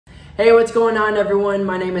Hey, what's going on everyone?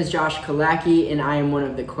 My name is Josh Killacky and I am one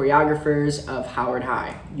of the choreographers of Howard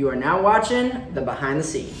High. You are now watching the behind the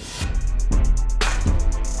scenes.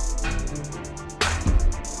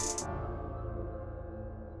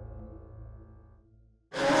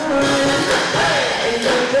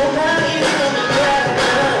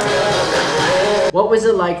 What was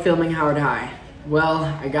it like filming Howard High? Well,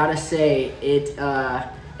 I gotta say, it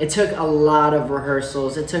took a lot of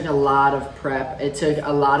rehearsals, it took a lot of prep, it took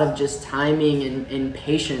a lot of just timing and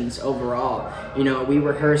patience overall. You know, we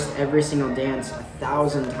rehearsed every single dance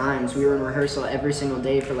 1,000 times. We were in rehearsal every single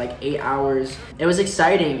day for like 8 hours. It was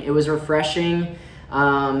exciting, it was refreshing,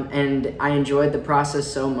 and I enjoyed the process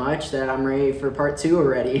so much that I'm ready for part 2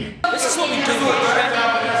 already. This is what we do.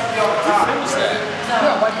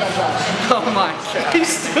 Oh my god.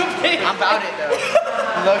 He's stupid. I'm about it though.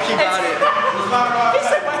 I'm low-key about it.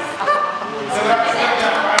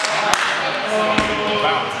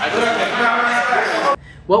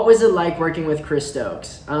 What was it like working with Chris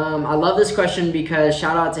Stokes? I love this question because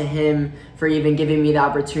shout out to him for even giving me the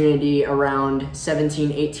opportunity around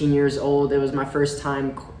 17, 18 years old. It was my first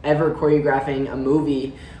time ever choreographing a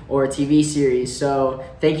movie or a TV series. So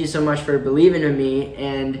thank you so much for believing in me.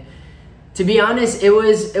 And to be honest, it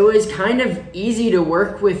was kind of easy to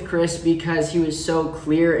work with Chris because he was so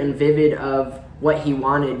clear and vivid of what he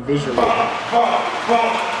wanted visually. And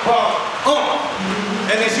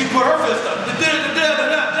then she put her fist up.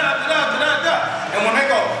 And when they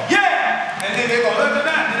go, yeah! And then they go, and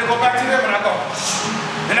then they go back to them and I go,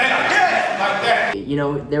 and they go, yeah! Like that. You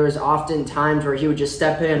know, there was often times where he would just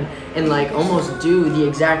step in and like almost do the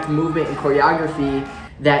exact movement and choreography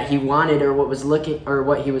that he wanted or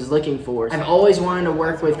what he was looking for. I've always wanted to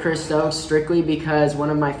work with Chris Stokes strictly because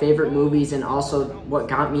one of my favorite movies and also what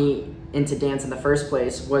got me into dance in the first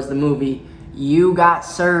place was the movie You Got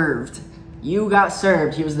Served. You Got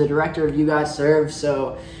Served. He was the director of You Got Served,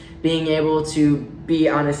 so being able to be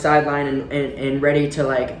on his sideline and ready to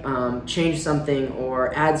like change something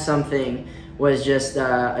or add something was just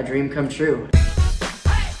a dream come true.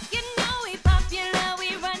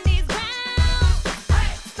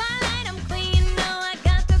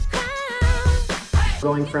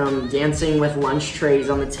 Going from dancing with lunch trays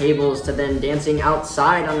on the tables to then dancing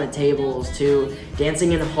outside on the tables to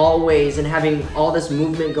dancing in hallways and having all this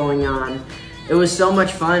movement going on. It was so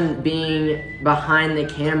much fun being behind the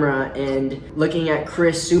camera and looking at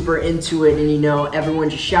Chris super into it and you know, everyone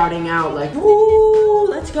just shouting out like, woo,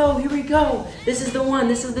 let's go, here we go. This is the one,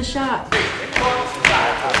 this is the shot.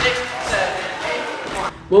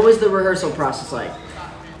 What was the rehearsal process like?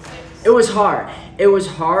 It was hard. It was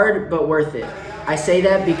hard, but worth it. I say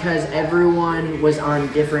that because everyone was on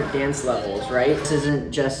different dance levels, right? This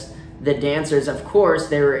isn't just the dancers, of course,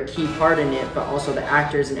 they were a key part in it, but also the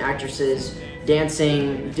actors and actresses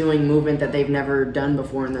dancing, doing movement that they've never done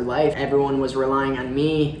before in their life. Everyone was relying on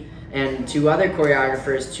me and 2 other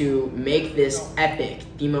choreographers to make this epic,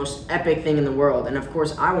 the most epic thing in the world. And of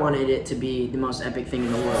course, I wanted it to be the most epic thing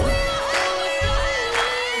in the world.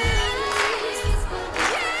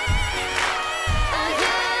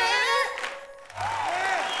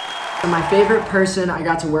 My favorite person I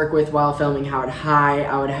got to work with while filming Howard High,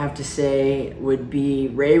 I would have to say would be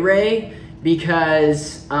Ray Ray,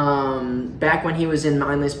 because back when he was in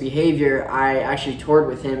Mindless Behavior, I actually toured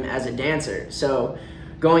with him as a dancer. So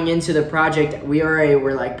going into the project, we already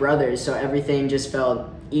were like brothers, so everything just felt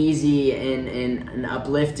easy and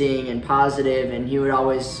uplifting and positive, and he would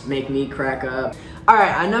always make me crack up. All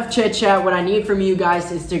right, enough chit chat. What I need from you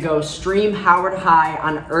guys is to go stream Howard High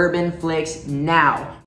on Urban Flix now.